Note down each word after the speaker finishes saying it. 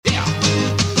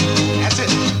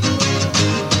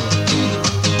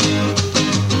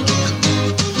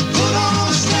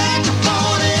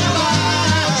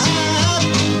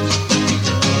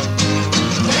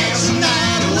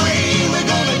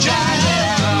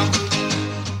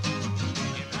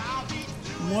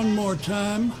more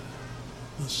time.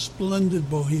 The Splendid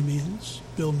Bohemians,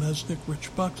 Bill Mesnick,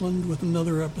 Rich Buckland, with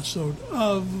another episode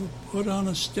of Put on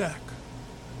a Stack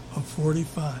of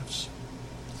 45s.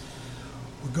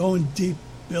 We're going deep,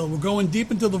 Bill. We're going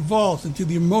deep into the vault, into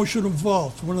the emotional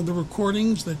vault, one of the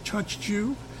recordings that touched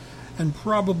you and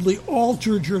probably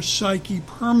altered your psyche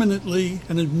permanently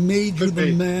and has made you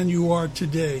the man you are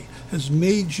today, has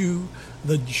made you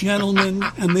the gentleman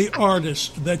and the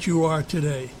artist that you are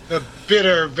today. The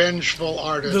bitter, vengeful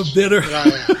artist. The bitter. That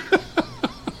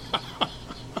I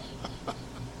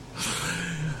am.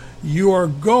 You are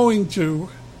going to,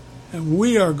 and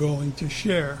we are going to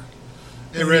share.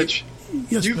 Hey, Rich,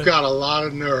 yes, you've got a lot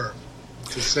of nerve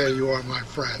to say you are my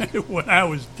friend. When I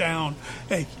was down,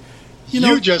 hey,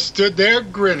 you just stood there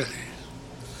grinning.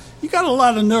 You got a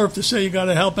lot of nerve to say you got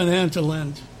a helping hand to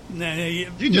lend. Nah,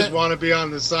 you just want to be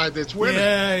on the side that's winning.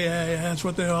 Yeah, that's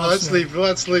what they all say.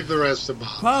 Let's leave the rest of Bob.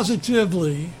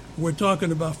 Positively, we're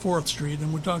talking about 4th Street,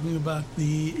 and we're talking about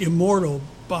the immortal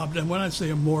Bob. And when I say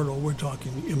immortal, we're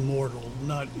talking immortal,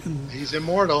 not. He's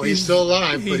immortal. He's still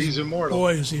alive, but he's immortal.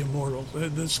 Boy, is he immortal!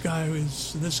 This guy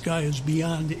is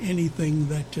beyond anything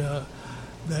that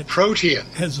Protean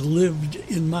has lived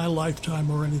in my lifetime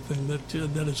or anything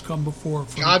that has come before.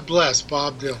 God bless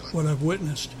Bob Dylan. What I've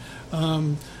witnessed.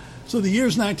 So the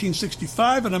year's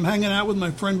 1965, and I'm hanging out with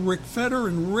my friend Rick Fetter,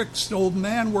 and Rick's old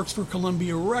man works for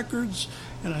Columbia Records,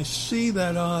 and I see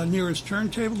that near his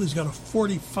turntable he's got a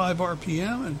 45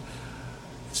 RPM, and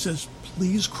it says,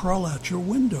 "Please crawl out your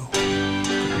window."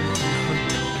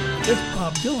 If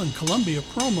Bob Dylan Columbia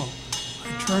promo.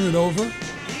 I turn it over,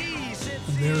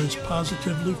 and there is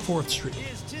positively 4th Street.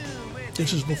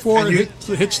 This is before it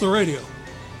hits the radio.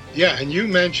 Yeah, and you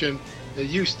mentioned that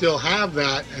you still have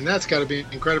that, and that's got to be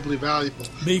incredibly valuable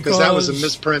because that was a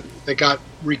misprint that got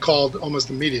recalled almost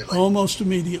immediately. Almost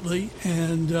immediately,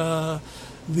 and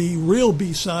the real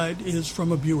B-side is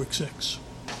from a Buick 6.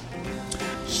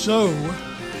 So,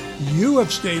 you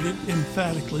have stated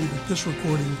emphatically that this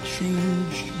recording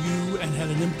changed you and had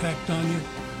an impact on you.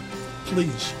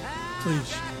 Please,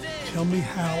 tell me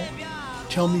how,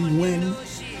 tell me when,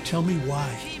 tell me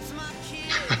why.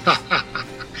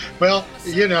 Well,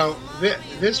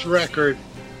 this record,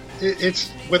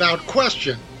 it's without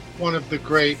question one of the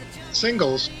great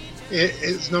singles.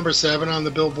 It's number 7 on the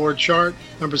Billboard chart,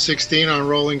 number 16 on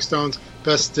Rolling Stone's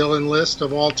Best Dylan list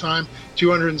of all time,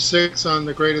 206 on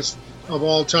the greatest of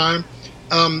all time.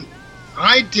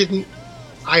 I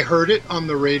heard it on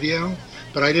the radio,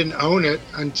 but I didn't own it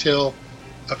until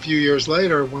a few years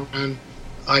later when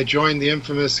I joined the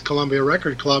infamous Columbia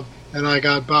Record Club and I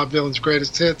got Bob Dylan's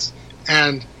greatest hits,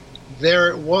 and there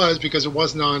it was because it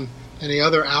wasn't on any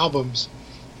other albums.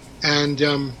 And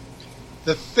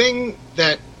the thing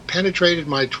that penetrated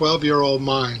my 12-year-old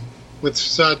mind with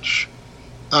such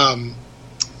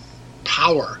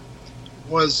power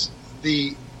was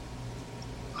the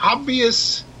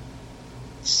obvious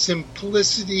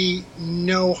simplicity,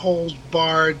 no holds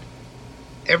barred,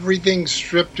 everything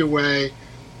stripped away,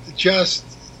 just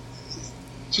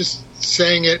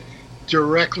saying it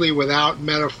directly without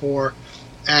metaphor.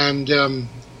 And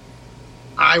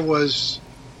I was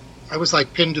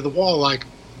like pinned to the wall, like,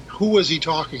 who was he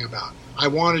talking about? I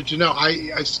wanted to know.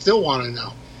 I still want to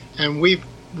know. And we've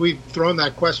thrown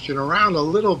that question around a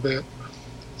little bit.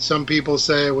 Some people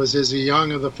say it was Izzy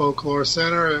Young of the Folklore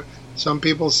Center. Some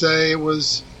people say it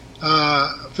was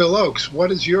Phil Oakes.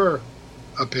 What is your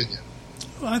opinion?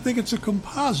 Well, I think it's a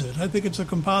composite.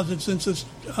 Since it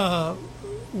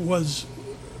was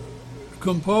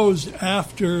composed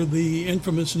after the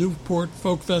infamous Newport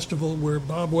Folk Festival where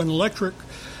Bob went electric.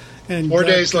 And 4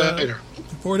 days later.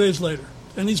 4 days later.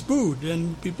 And he's booed,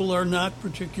 and people are not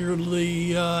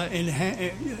particularly and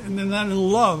they're not in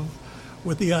love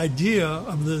with the idea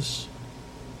of this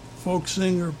folk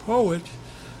singer poet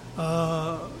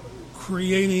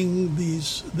creating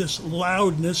this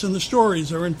loudness, and the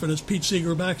stories are infamous. Pete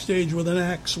Seeger backstage with an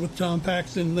axe with Tom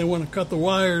Paxton. They want to cut the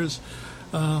wires.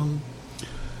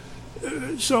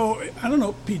 So, I don't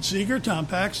know, Pete Seeger, Tom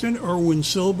Paxton, Erwin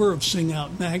Silber of Sing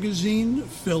Out Magazine,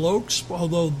 Phil Oakes,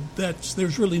 although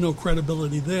there's really no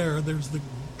credibility there. There's the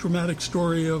dramatic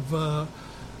story of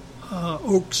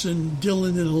Oakes and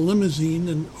Dylan in a limousine,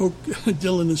 and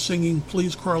Dylan is singing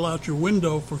 "Please Crawl Out Your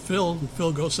Window" for Phil, and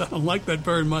Phil goes, "I don't like that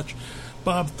very much."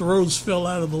 Bob throws Phil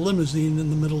out of the limousine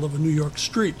in the middle of a New York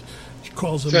street. He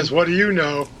calls him, says, "What do you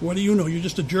know? What do you know? You're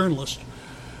just a journalist."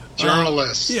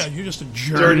 Journalist. Yeah, you're just a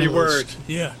journalist. Dirty word.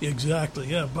 Yeah, exactly.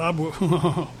 Yeah, Bob.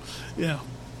 Yeah.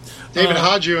 David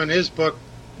Hodgew, in his book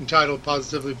entitled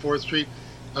Positively 4th Street,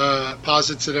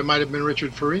 posits that it might have been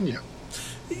Richard Farina.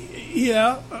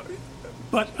 Yeah,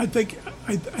 but I think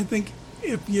I think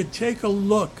if you take a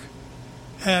look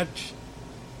at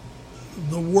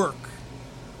the work,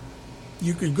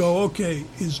 you could go, okay,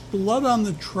 is Blood on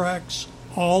the Tracks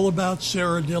all about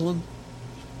Sarah Dillon?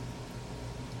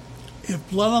 If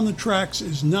Blood on the Tracks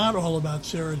is not all about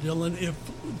Sarah Dillon, if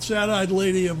Sad-Eyed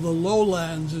Lady of the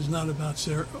Lowlands is not about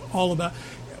Sarah, all about,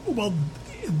 well,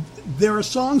 there are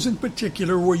songs in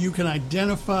particular where you can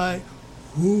identify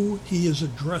who he is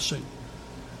addressing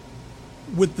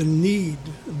with the need,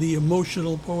 the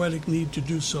emotional, poetic need to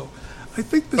do so. I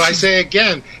think this. But I say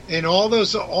again, in all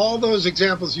those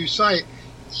examples you cite,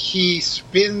 he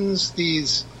spins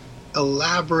these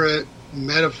elaborate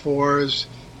metaphors,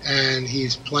 and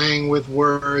he's playing with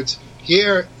words.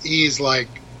 Here, he's like,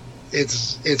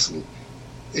 it's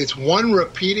one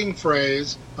repeating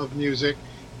phrase of music.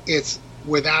 It's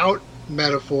without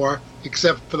metaphor,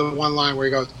 except for the one line where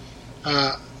he goes,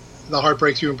 "The heart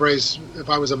breaks you embrace. If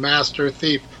I was a master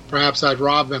thief, perhaps I'd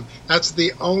rob them." That's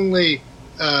the only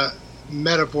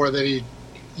metaphor that he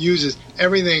uses.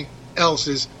 Everything else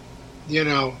is,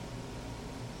 you're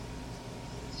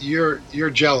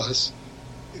jealous.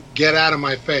 Get out of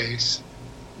my face,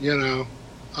 and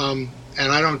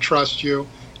I don't trust you,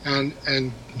 and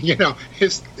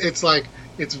it's like,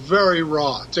 it's very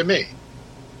raw to me.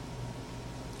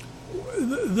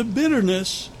 The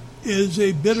bitterness is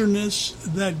a bitterness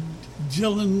that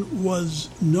Dylan was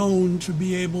known to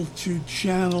be able to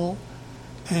channel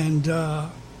and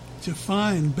to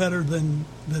find better than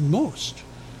most.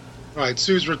 Right.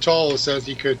 Suze Ratola says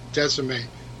he could decimate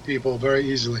people very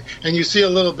easily, and you see a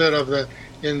little bit of that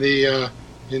in the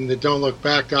Don't Look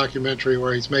Back documentary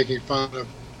where he's making fun of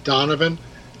Donovan.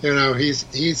 He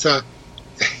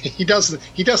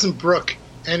doesn't brook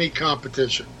any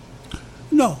competition.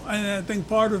 No, I think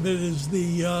part of it is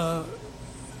the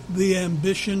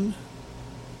ambition.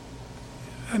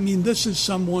 I mean, this is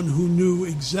someone who knew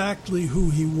exactly who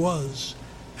he was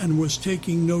and was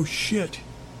taking no shit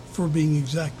for being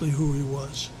exactly who he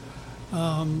was.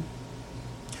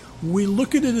 We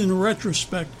look at it in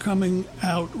retrospect, coming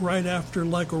out right after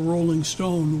Like a Rolling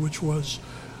Stone, which was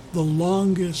the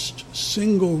longest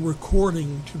single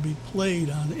recording to be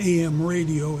played on AM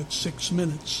radio at 6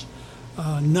 minutes,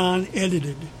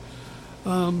 non-edited.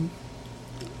 4th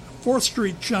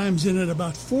Street chimes in at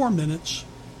about 4 minutes,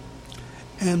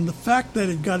 and the fact that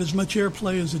it got as much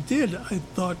airplay as it did, I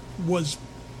thought was,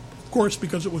 of course,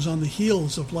 because it was on the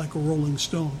heels of Like a Rolling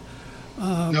Stone.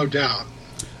 No doubt.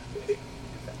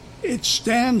 It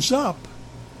stands up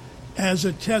as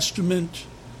a testament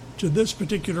to this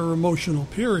particular emotional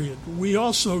period. We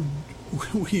also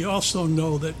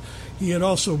know that he had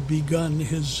also begun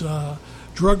his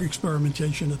drug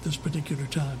experimentation at this particular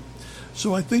time.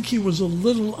 So I think he was a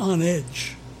little on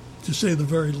edge, to say the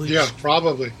very least. Yeah,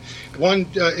 probably. One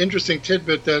interesting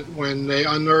tidbit, that when they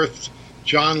unearthed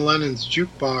John Lennon's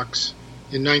jukebox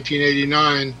in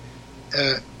 1989,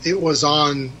 it was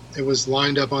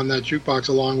lined up on that jukebox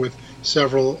along with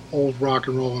several old rock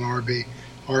and roll and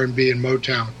R&B and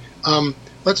Motown.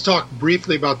 Let's talk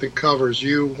briefly about the covers.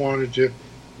 You wanted to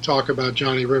talk about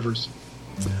Johnny Rivers.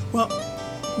 Well,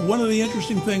 one of the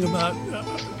interesting things about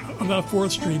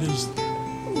 4th Street is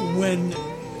when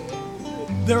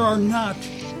there are not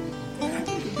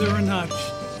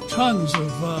tons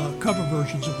of cover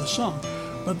versions of the song,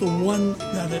 but the one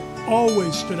that it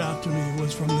always stood out to me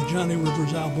was from the Johnny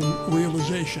Rivers album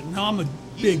Realization. Now, I'm a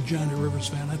big Johnny Rivers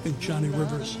fan. I think Johnny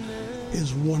Rivers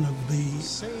is one of the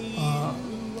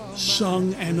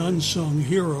sung and unsung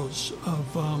heroes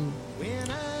of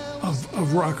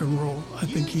rock and roll. I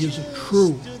think he is a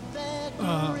true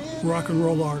rock and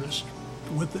roll artist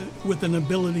with an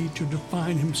ability to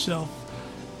define himself,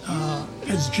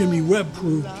 as Jimmy Webb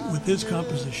proved with his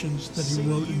compositions that he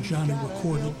wrote and Johnny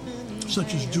recorded,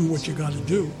 such as Do What You Gotta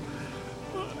Do.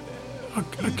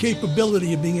 A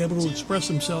capability of being able to express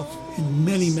himself in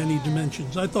many, many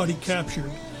dimensions. I thought he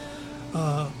captured,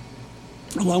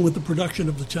 along with the production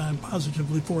of the time,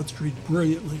 positively 4th Street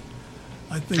brilliantly.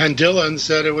 I think. And Dylan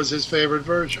said it was his favorite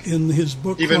version. In his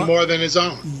book, even more than his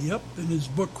own. Yep. In his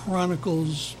book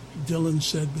Chronicles, Dylan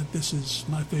said that this is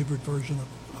my favorite version of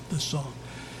this song.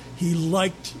 He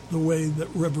liked the way that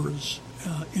Rivers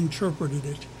interpreted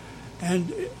it,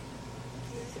 and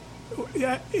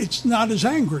it's not as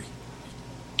angry.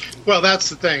 Well, that's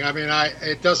the thing. I mean,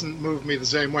 it doesn't move me the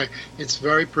same way. It's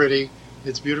very pretty.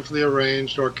 It's beautifully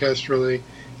arranged orchestrally,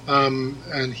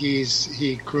 and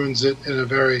he croons it in a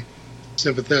very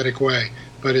sympathetic way.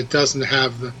 But it doesn't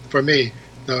have for me,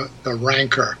 the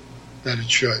rancor that it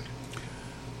should.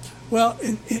 Well,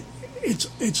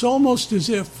 it's almost as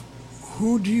if,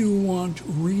 who do you want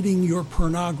reading your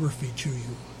pornography to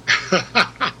you?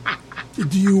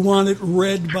 Do you want it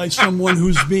read by someone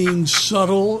who's being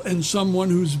subtle and someone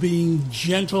who's being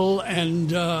gentle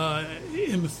and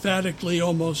emphatically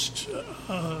almost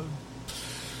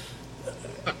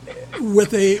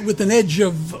with an edge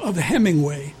of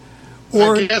Hemingway?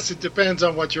 Or, I guess it depends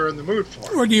on what you're in the mood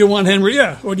for. Or do you want Henry?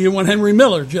 Yeah. Or do you want Henry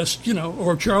Miller, just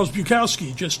or Charles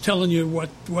Bukowski, just telling you what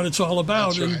it's all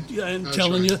about and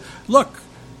telling you, look,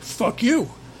 fuck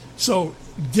you. So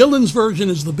Dylan's version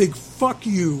is the big fuck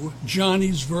you.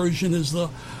 Johnny's version is the,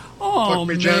 oh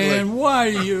man, gently. Why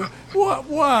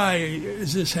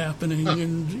is this happening?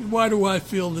 And why do I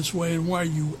feel this way? And why are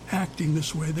you acting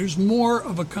this way? There's more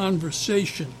of a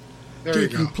conversation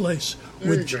taking place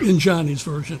in Johnny's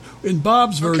version. In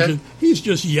Bob's version, he's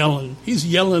just yelling. He's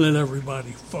yelling at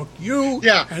everybody. Fuck you.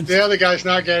 Yeah, and the other guy's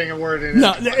not getting a word in.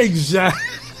 No, exactly.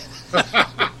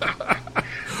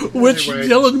 Which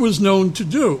Dylan was known to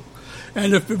do.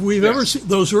 And if we've ever seen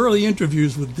those early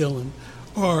interviews with Dylan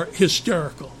are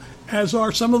hysterical, as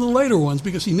are some of the later ones,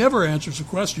 because he never answers a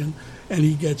question, and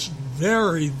he gets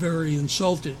very, very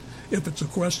insulted if it's a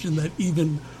question that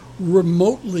even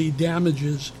remotely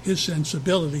damages his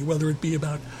sensibility, whether it be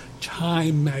about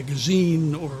Time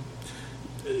magazine or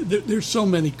there's so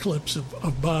many clips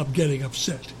of Bob getting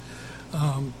upset.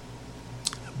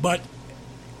 But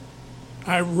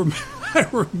I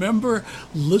remember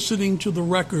listening to the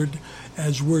record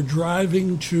as we're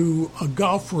driving to a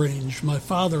golf range, my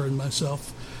father and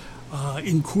myself,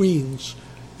 in Queens,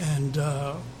 and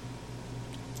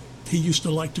he used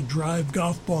to like to drive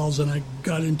golf balls, and I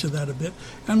got into that a bit.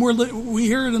 And we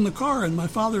hear it in the car, and my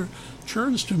father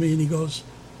turns to me and he goes,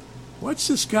 "What's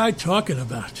this guy talking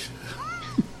about?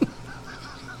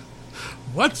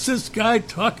 What's this guy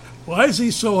talking? Why is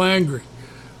he so angry?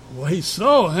 Why he's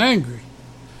so angry?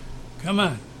 Come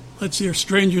on, let's hear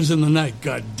Strangers in the Night,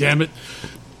 God damn it."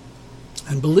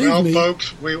 And believe me... Well,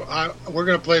 folks, we're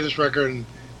going to play this record, and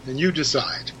you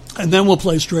decide. And then we'll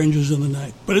play Strangers in the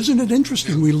Night. But isn't it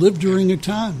interesting? We lived during a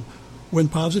time when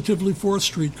Positively 4th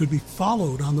Street could be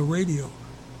followed on the radio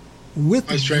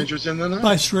by Strangers in the Night.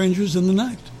 By Strangers in the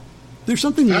Night. There's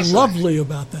something lovely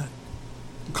about that.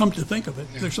 Come to think of it,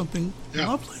 there's something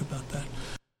lovely about that.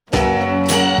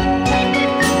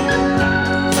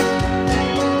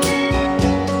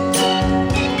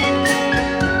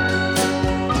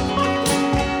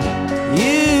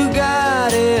 You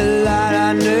got a lot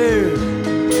of nerve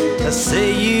to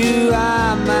say you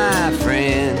are my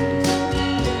friend.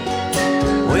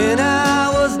 When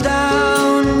I was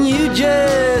down, you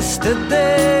just stood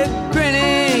there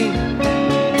grinning.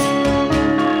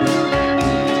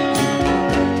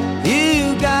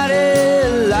 You got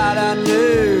a lot of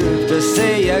nerve to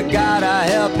say you got a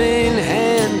helping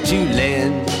hand to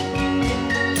lend.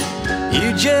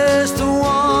 You just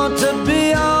want to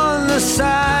be on the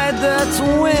side that's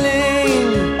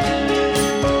winning.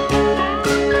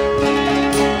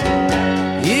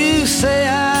 You say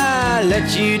I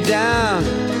let you down.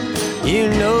 You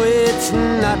know it's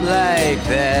not like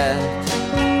that.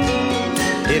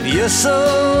 If you're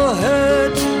so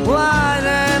hurt, why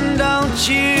then don't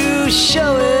you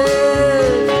show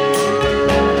it?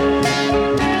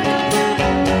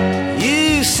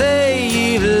 You say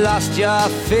you've lost your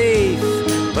faith,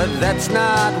 but that's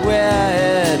not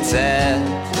where it's at.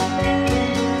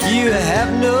 You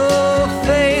have no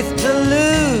faith to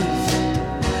lose,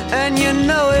 and you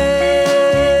know it.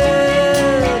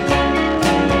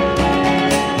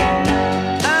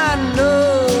 I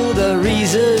know the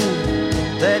reason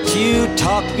that you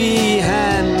talk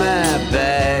behind my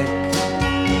back.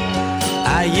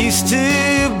 I used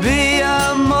to be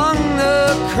among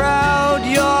the crowd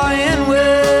you're in with.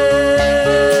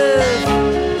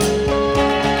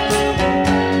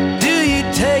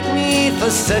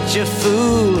 Such a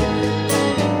fool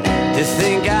to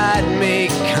think I'd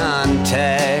make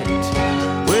contact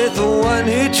with the one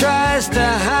who tries to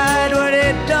hide what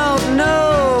it don't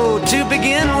know to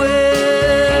begin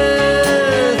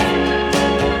with.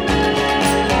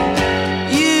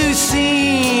 You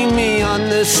see me on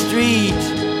the street,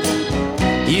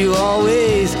 you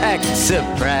always act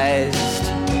surprised.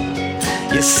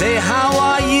 You say, "How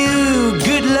are you?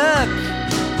 Good luck,"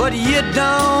 but you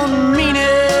don't mean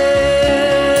it.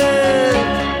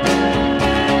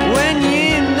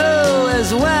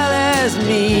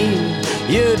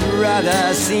 You'd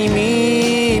rather see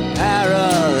me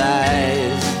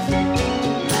paralyzed.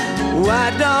 Why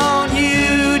don't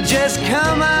you just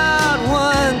come out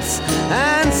once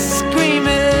and scream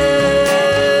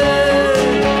it?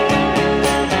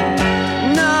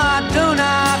 No, I do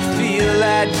not feel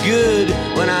that good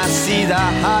when I see the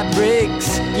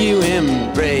heartbreaks you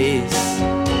embrace.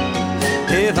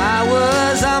 If I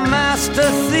was a master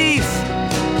thief,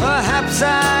 perhaps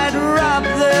I'd rob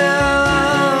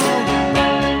them.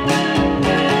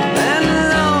 And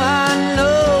though I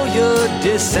know you're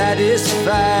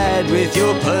dissatisfied with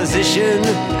your position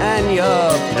and your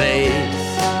place,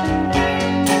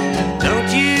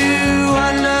 don't you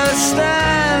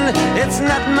understand it's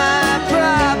not my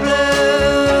problem?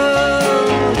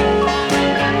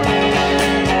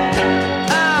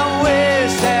 I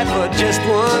wish that for just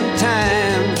one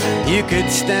time you could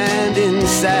stand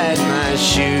inside my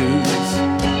shoes,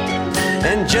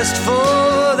 and just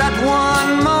for that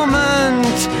one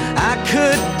moment I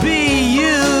could be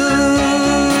you.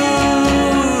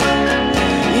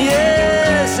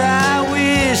 Yes, I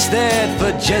wish that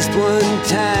for just one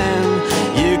time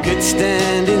you could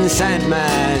stand inside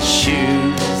my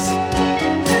shoes.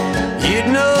 You'd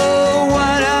know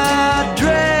what a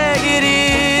drag it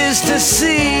is to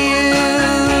see you.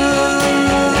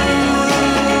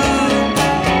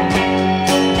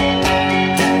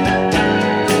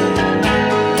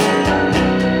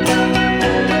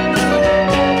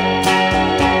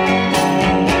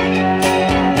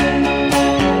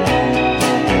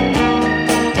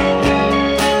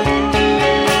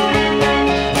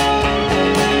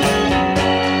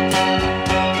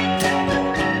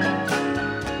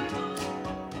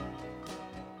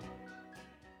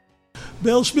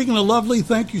 Bill, speaking of lovely,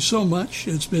 thank you so much.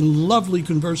 It's been lovely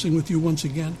conversing with you once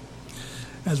again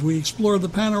as we explore the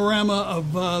panorama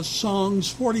of songs,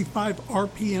 45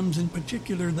 RPMs in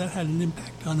particular, that had an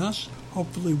impact on us.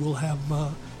 Hopefully will have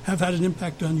had an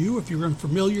impact on you. If you're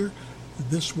unfamiliar,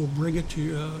 this will bring it to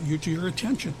your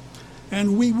attention.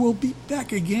 And we will be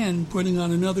back again putting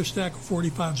on another stack of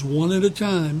 45s one at a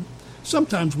time.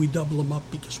 Sometimes we double them up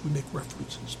because we make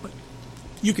references, but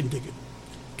you can dig it.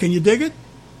 Can you dig it?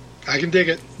 I can dig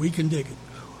it. We can dig it.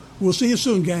 We'll see you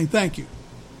soon, gang. Thank you.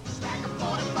 Stack of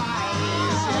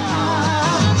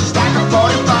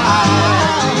 45.